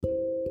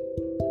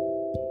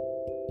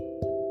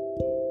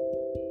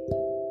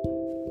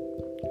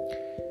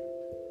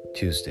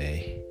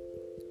Tuesday,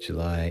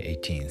 July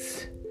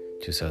 18th,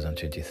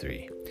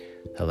 2023.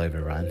 Hello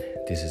everyone,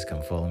 this is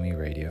Come Follow Me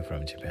Radio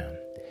from Japan.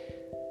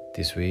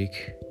 This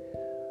week,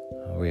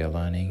 we are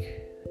learning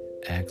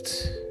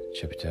Acts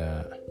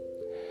chapter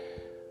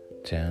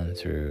 10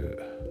 through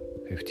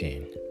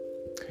 15.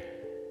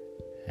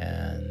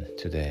 And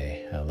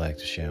today, I'd like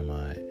to share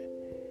my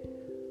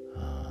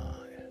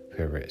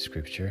favorite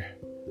scripture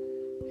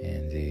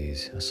in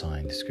these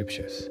assigned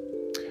scriptures.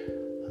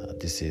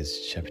 This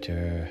is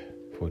chapter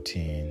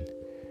 14,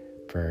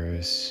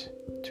 verse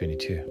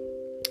 22.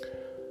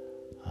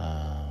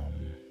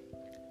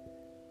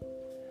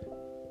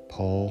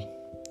 Paul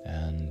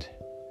and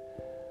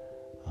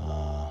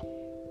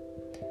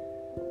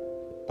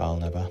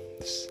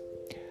Barnabas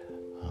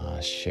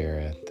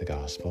shared the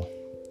gospel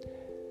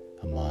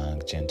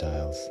among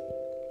Gentiles,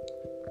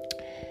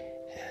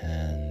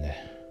 and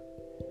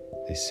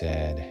they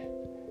said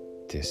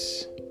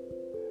this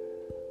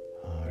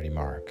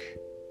remark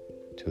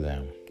to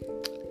them,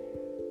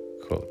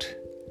 quote,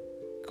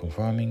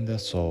 confirming the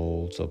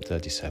souls of the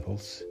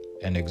disciples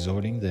and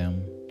exhorting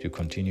them to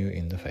continue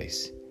in the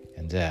faith,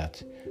 and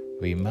that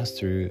we must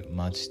through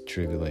much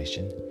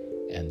tribulation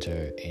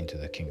enter into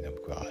the kingdom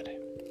of God.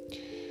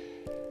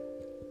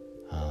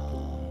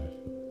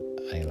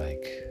 I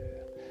like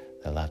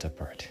the latter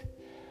part,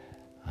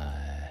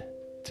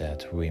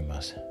 that we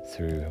must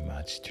through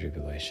much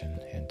tribulation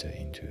enter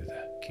into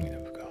the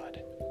kingdom of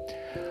God.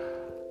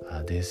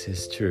 This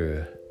is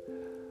true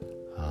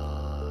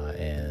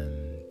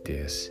in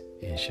this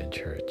ancient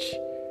church,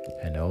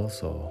 and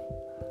also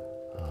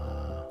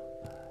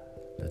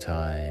the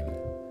time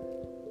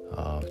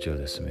of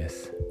Joseph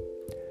Smith,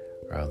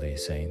 early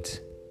saints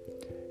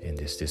in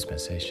this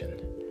dispensation,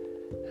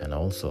 and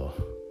also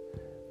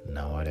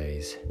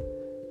nowadays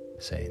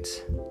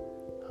saints,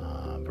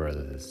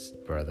 brothers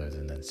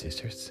and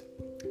sisters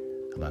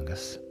among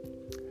us,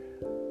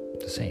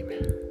 the same.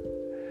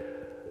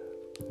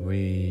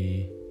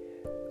 We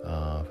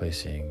are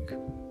facing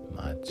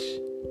much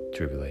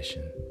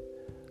tribulation,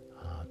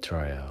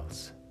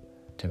 trials,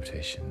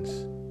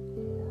 temptations,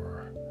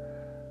 or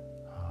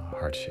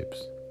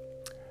hardships,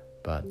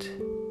 but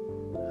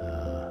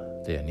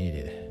they are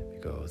needed,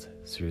 because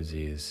through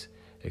these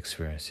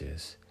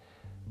experiences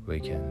we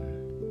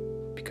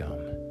can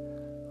become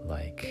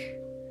like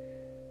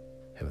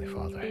Heavenly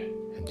Father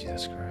and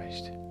Jesus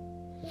Christ.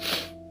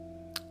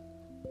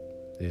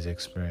 These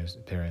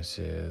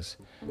experiences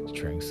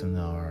strengthen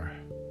our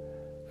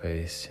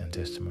faith and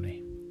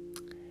testimony,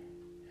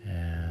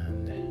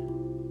 and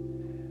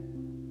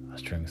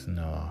strengthen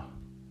our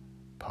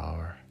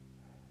power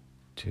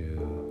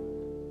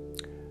to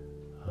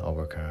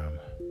overcome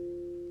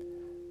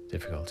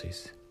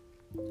difficulties.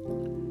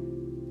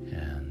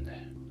 And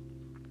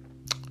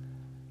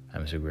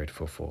I'm so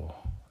grateful for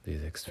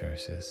these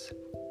experiences.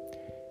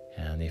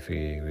 And if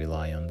we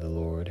rely on the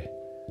Lord,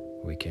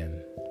 we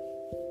can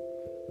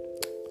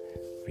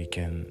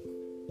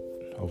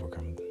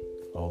overcome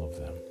all of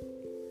them.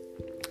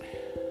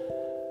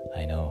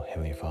 I know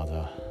Heavenly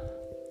Father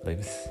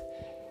lives.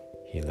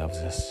 He loves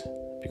us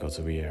because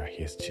we are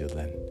His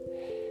children.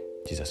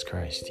 Jesus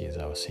Christ is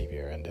our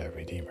Savior and our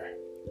Redeemer.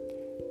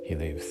 He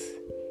lives.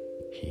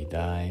 He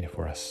died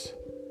for us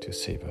to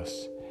save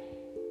us.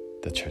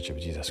 The Church of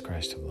Jesus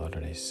Christ of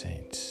Latter-day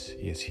Saints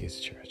is His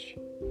church,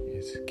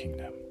 His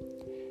kingdom,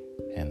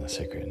 in the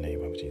sacred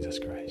name of Jesus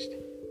Christ.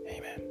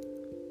 Amen.